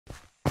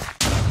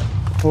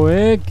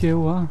ओए क्या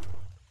हुआ?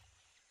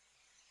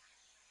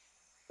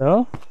 तो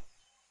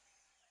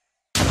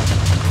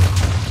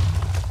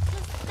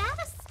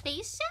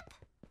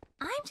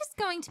I'm just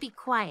going to be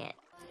quiet.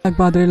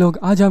 Badre लोग,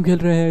 आज हम खेल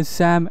रहे हैं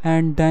Sam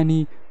and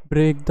Danny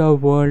break the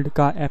world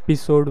का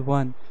episode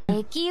 1।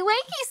 Wakey,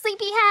 wakey,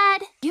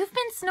 sleepyhead! You've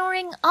been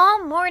snoring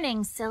all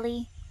morning, silly.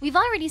 We've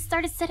already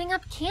started setting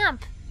up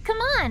camp.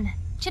 Come on,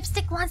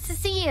 Chipstick wants to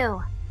see you.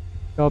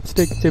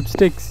 Chopstick,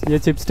 चिपस्टिक्स, ये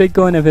चिपस्टिक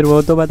कौन है फिर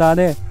वो तो बता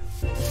दे।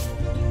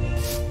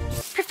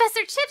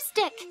 Professor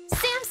Chipstick,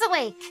 Sam's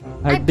awake.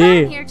 I Hadi. brought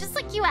him here just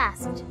like you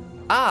asked.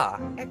 Ah,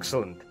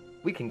 excellent.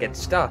 We can get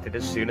started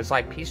as soon as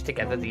I piece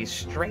together these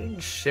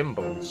strange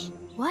symbols.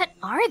 What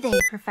are they,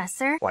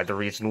 Professor? Why, the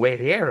reason we're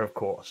here, of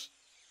course.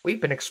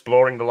 We've been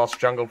exploring the Lost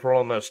Jungle for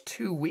almost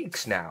 2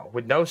 weeks now,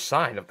 with no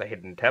sign of the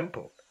hidden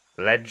temple.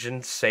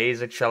 Legend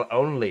says it shall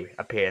only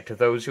appear to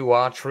those who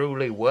are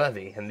truly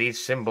worthy, and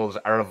these symbols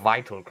are a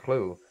vital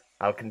clue.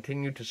 I'll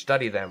continue to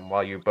study them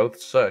while you both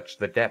search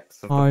the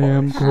depths of the I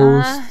am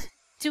forest. ghost.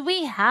 Do we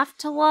have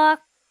to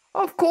walk?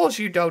 Of course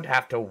you don't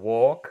have to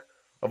walk.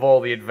 Of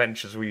all the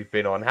adventures we've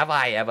been on, have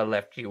I ever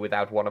left you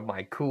without one of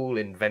my cool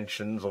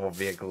inventions or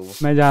vehicles?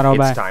 मैं जा रहा हूँ,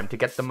 It's bye. time to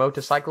get the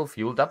motorcycle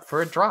fueled up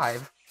for a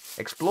drive.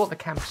 Explore the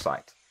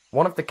campsite.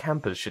 One of the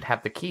campers should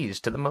have the keys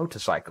to the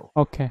motorcycle.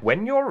 Okay.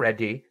 When you're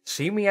ready,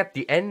 see me at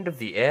the end of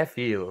the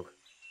airfield.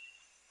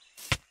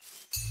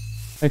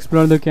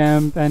 Explore the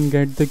camp and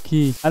get the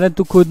key. अरे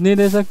तू खुद नहीं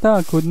दे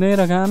सकता? खुद नहीं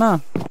रखा है ना?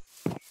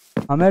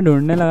 हमें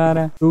ढूंढने लगा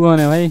रहा है। तू कौन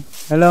है भाई?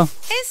 Hello.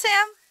 Hey,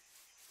 Sam.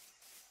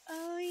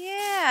 Oh,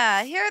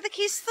 yeah. Here are the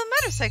keys to the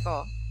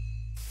motorcycle.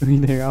 तू ही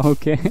देगा,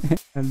 ओके।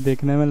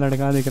 देखने में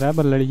लड़का दिख रहा है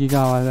पर लड़की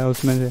का आवाज़ है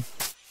उसमें से।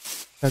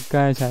 चक्का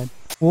है शायद।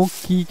 वो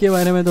की के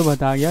बारे में तो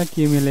बता गया,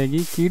 की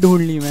मिलेगी। की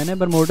ढूंढ ली मैंने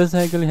पर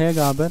मोटरसाइकिल है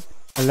कहाँ पर?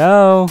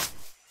 हेलो,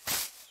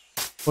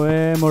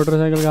 ओए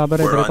मोटरसाइकिल कहाँ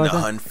पर है तेरे We're on pass? the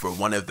hunt for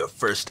one of the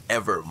first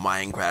ever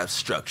Minecraft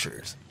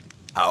structures.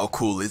 How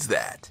cool is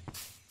that?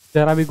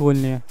 जरा भी कूल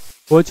नहीं है।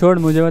 वो छोड़,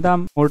 मुझे बता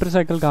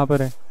मोटरसाइकिल कहाँ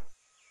पर है?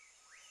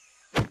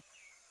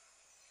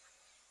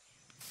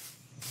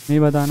 नहीं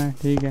बताना है,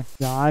 ठीक है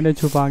यार। ये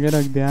छुपा के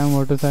रख दिया है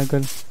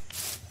मोटरसाइकिल,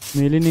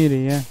 मिल ही नहीं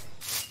रही है।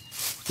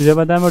 तुझे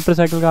पता है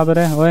मोटरसाइकिल कहाँ पर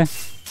है? ओए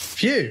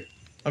Phew!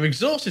 I'm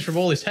exhausted from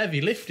all this heavy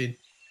lifting.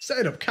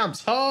 Setting up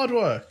camp's hard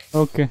work.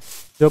 Okay,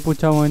 जो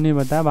पूछा वो नहीं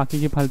बताया, बाकी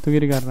की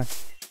फालतूगिरी कर रहा है।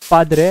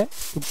 पादरे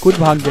तू खुद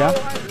भाग गया।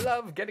 Oh, I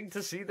love getting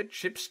to see the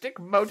Chipstick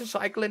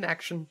motorcycle in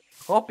action.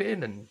 Hop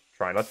in and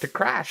try not to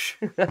crash.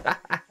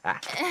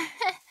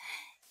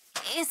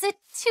 Is it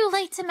too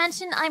late to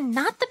mention I'm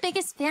not the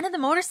biggest fan of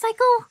the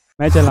motorcycle?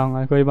 मैं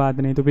चलाऊंगा, कोई बात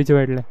नहीं, तू पीछे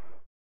बैठ ले।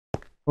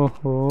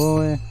 ओहो,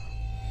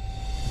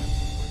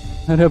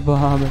 अरे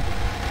बाप रे।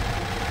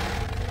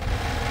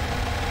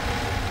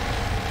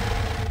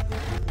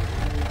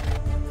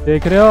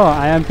 देख रहे हो,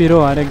 आई एम पीरो।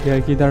 अरे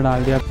घर किधर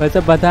डाल दिया? वैसे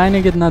बताया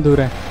नहीं कितना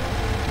दूर है।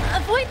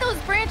 Avoid those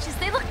branches,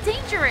 they look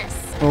dangerous.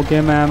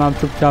 Okay ma'am, आप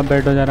चुपचाप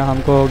बैठो जरा,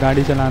 हमको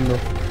गाड़ी चलाने दो।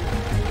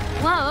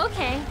 Whoa,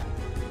 okay.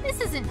 This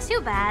isn't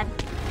too bad.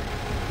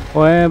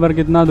 ओए पर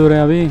कितना दूर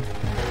है अभी?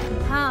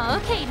 Oh,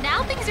 okay,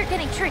 now things are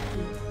getting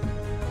tricky.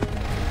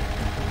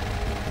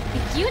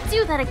 If you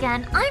do that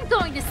again, I'm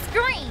going to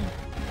scream.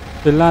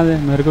 चिल्ला दे,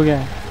 मेरे को क्या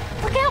है?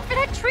 Look out for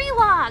that tree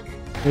log.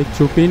 ये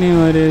चुप ही नहीं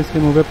हो रही, इसके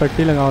मुंह पे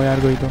पट्टी लगाओ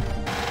यार कोई तो।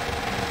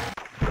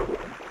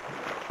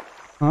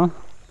 हाँ?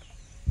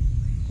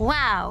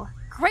 Wow,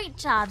 great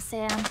job,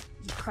 Sam.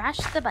 You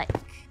crashed the bike.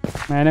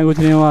 मैंने कुछ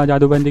नहीं हुआ,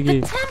 जादूबंदी की।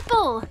 The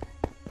temple!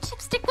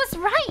 Chipstick was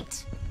right.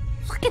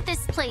 Look at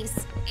this place.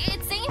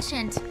 It's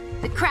ancient.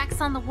 The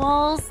cracks on the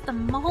walls, the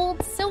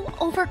mold so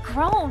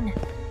overgrown.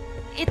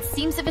 It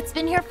seems as if it's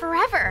been here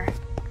forever.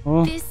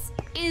 Oh. This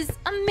is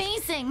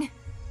amazing.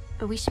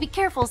 But we should be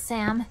careful,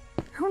 Sam.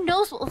 Who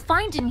knows what we'll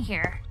find in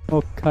here?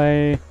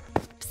 Okay.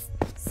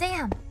 Psst,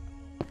 Sam,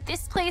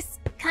 this place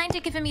kinda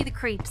giving me the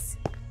creeps.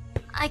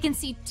 I can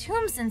see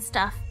tombs and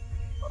stuff.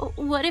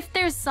 What if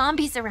there's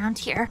zombies around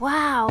here?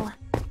 Wow,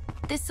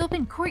 this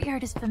open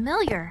courtyard is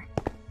familiar.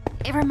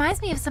 It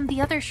reminds me of some of the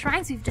other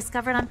shrines we've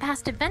discovered on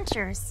past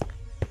adventures.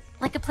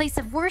 Like a place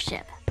of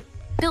worship,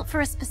 built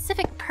for a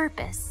specific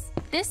purpose.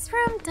 This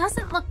room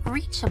doesn't look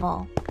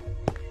reachable.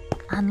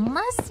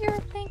 Unless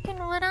you're thinking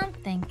what I'm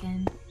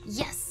thinking.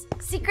 Yes,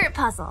 secret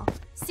puzzle.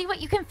 See what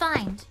you can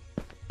find.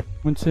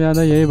 मुझसे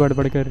ज़्यादा यही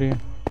बड़बड़ कर रही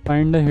है।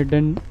 Find the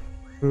hidden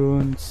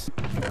runes.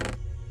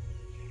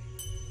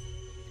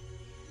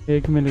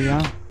 एक मिल गया।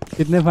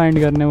 कितने find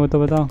करने वो तो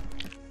बताओ।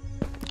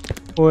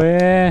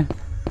 ओए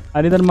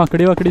अरे इधर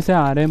मकड़ी वकड़ी से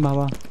आ रहे हैं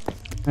बाबा।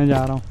 मैं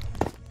जा रहा हूँ,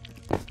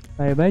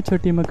 बाय बाय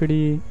छोटी मकड़ी।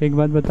 एक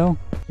बात बताओ,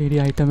 तेरी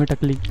आइटम है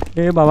टकली।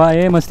 ए बाबा,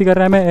 ए मस्ती कर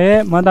रहा है मैं।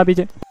 ए मत आ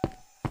पीछे।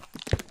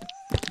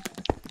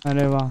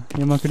 अरे वाह,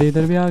 ये मकड़ी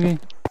इधर भी आ गई।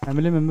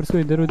 फैमिली मेम्बर्स को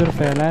इधर उधर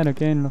फैलाए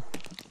रखे हैं इन लोग।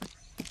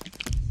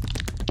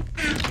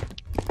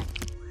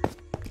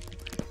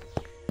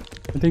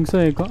 आई थिंक सो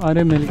एक।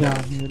 अरे मिल गया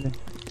मिले।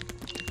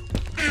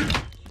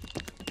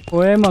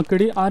 ओए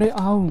मकड़ी, अरे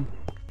आओ।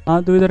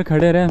 हाँ तू इधर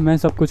खड़े रहे, मैं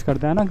सब कुछ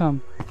करता है ना काम।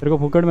 तेरे को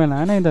फुकट में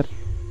लाया ना इधर।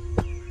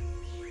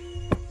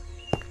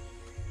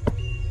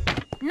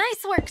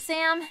 Nice work,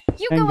 Sam.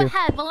 You Thank go you.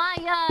 ahead while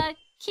I,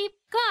 keep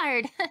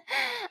guard.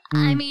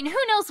 I mean,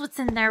 who knows what's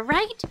in there,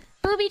 right?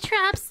 Booby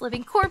traps,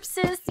 living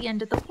corpses, the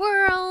end of the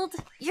world.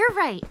 You're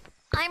right.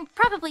 I'm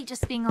probably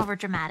just being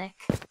overdramatic.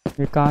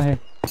 ये कहाँ है?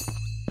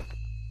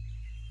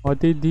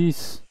 What is this?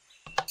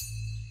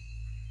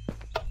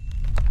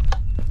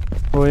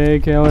 ओए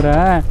क्या हो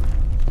रहा है?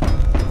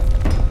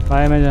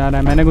 भाई मैं जा रहा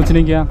है, मैंने कुछ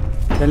नहीं किया.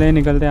 चले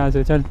निकलते यहाँ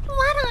से, चल.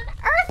 What on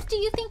earth do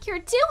you think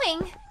you're doing?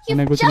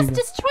 मैंने You've कुछ नहीं just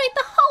किया. destroyed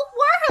the whole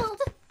world.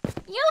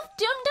 You've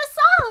doomed us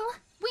all.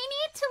 We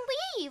need to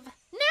leave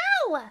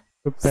now.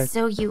 चुप बैठ.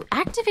 So you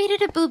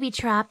activated a booby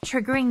trap,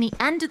 triggering the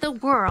end of the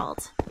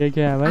world. ये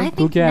क्या है भाई? I तू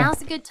think क्या है?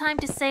 now's a good time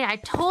to say I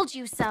told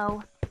you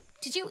so.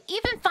 Did you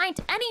even find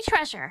any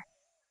treasure?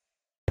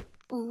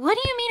 What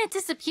do you mean it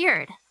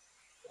disappeared?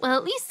 Well,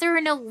 at least there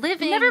are no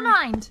living... Never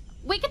mind.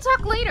 We can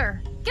talk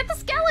later. Get the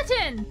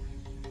skeleton.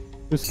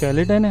 तू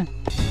skeleton है?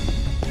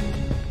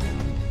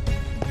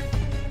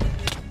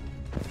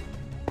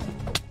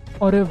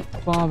 अरे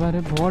बाबा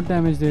रे, बहुत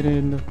damage दे रहे हैं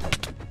इन लोग.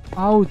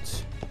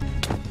 Ouch.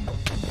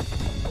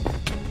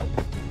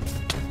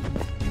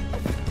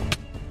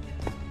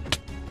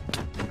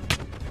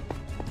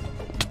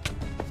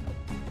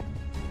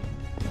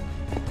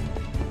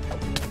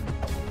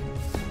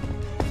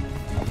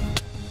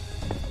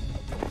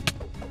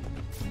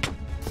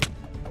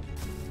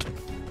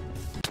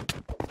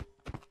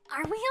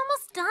 Are we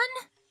almost done?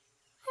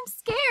 I'm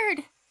scared.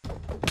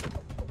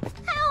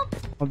 Help!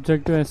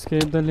 Objective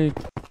escape the lake.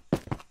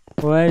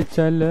 ओए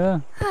चल.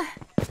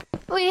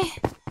 We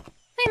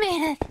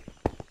made it.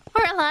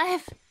 We're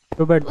alive.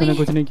 तू बैठ, तूने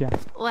कुछ नहीं किया.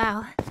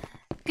 Wow.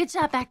 Good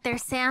job back there,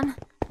 Sam.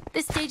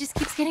 This day just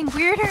keeps getting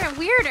weirder and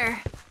weirder.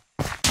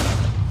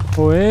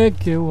 ओए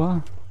क्या हुआ?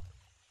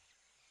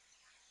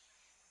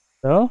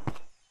 तो?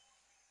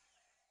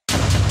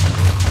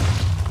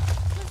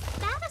 Was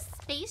that a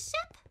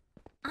spaceship?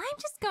 I'm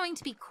just going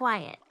to be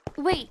quiet.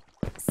 Wait,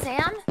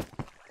 Sam?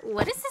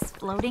 What is this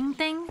floating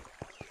thing?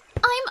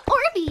 I'm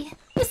Orby,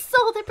 the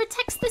soul that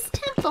protects this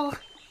temple.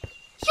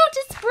 You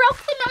just broke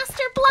the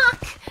master block.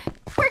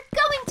 We're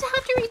going to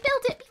have to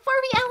rebuild it before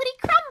reality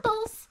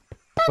crumbles.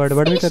 That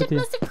बड़बड़ भी spaceship करती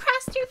है. must have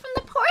crashed through from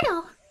the portal.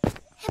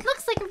 It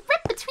looks like a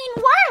rip between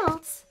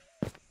worlds.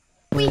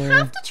 We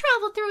have to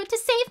travel through it to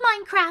save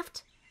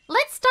Minecraft.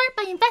 Let's start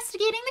by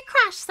investigating the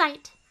crash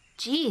site.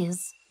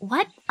 Jeez,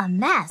 what a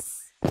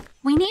mess.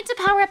 We need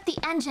to power up the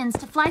engines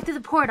to fly through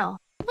the portal.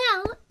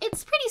 Well,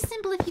 it's pretty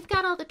simple if you've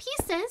got all the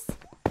pieces.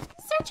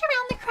 Search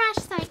around the crash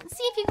site and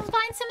see if you can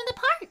find some of the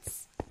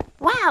parts.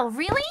 Wow,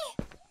 really?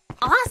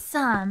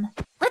 Awesome.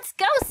 Let's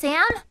go,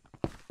 Sam.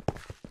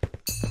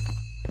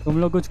 तुम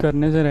लोग कुछ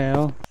करने से रहे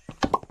हो.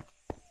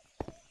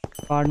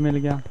 Part मिल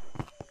गया.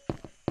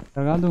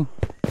 लगा दूं?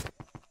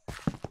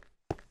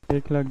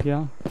 एक लग गया.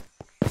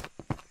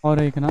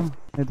 और एक ना,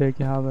 ये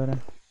देख यहाँ पर है.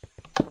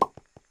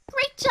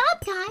 Great job,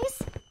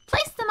 guys.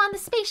 Place them on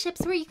the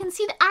spaceships where you can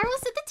see the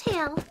arrows at the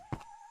tail.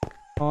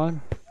 और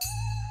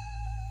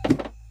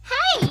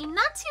Hey,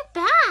 not too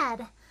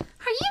bad.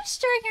 Are you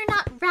sure you're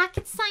not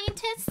rocket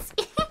scientists?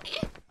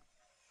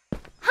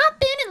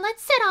 Hop in and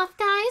let's set off,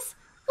 guys.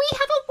 We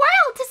have a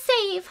world to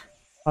save.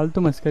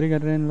 फालतू मस्करी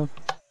कर रहे हैं इन लोग.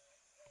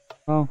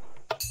 हाँ.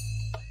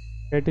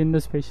 Get in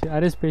the spaceship.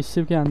 अरे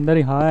spaceship के अंदर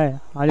ही हाँ है.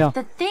 आ जाओ.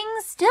 The thing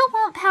still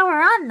won't power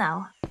on,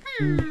 though.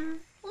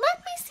 Let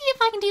me see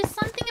if I can do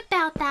something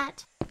about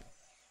that.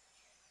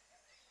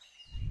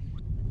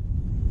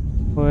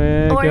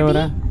 ओए क्या हो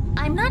रहा है?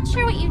 I'm not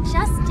sure what you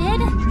just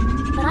did,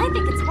 but I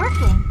think it's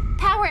working.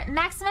 Power at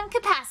maximum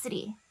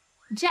capacity.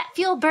 Jet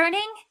fuel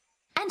burning.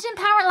 Engine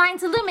power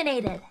lines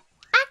illuminated.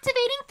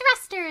 Activating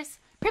thrusters.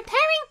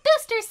 Preparing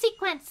booster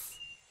sequence.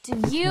 Do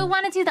you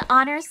want to do the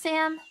honors,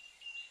 Sam?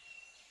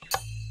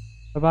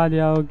 दबा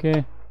दिया. Okay.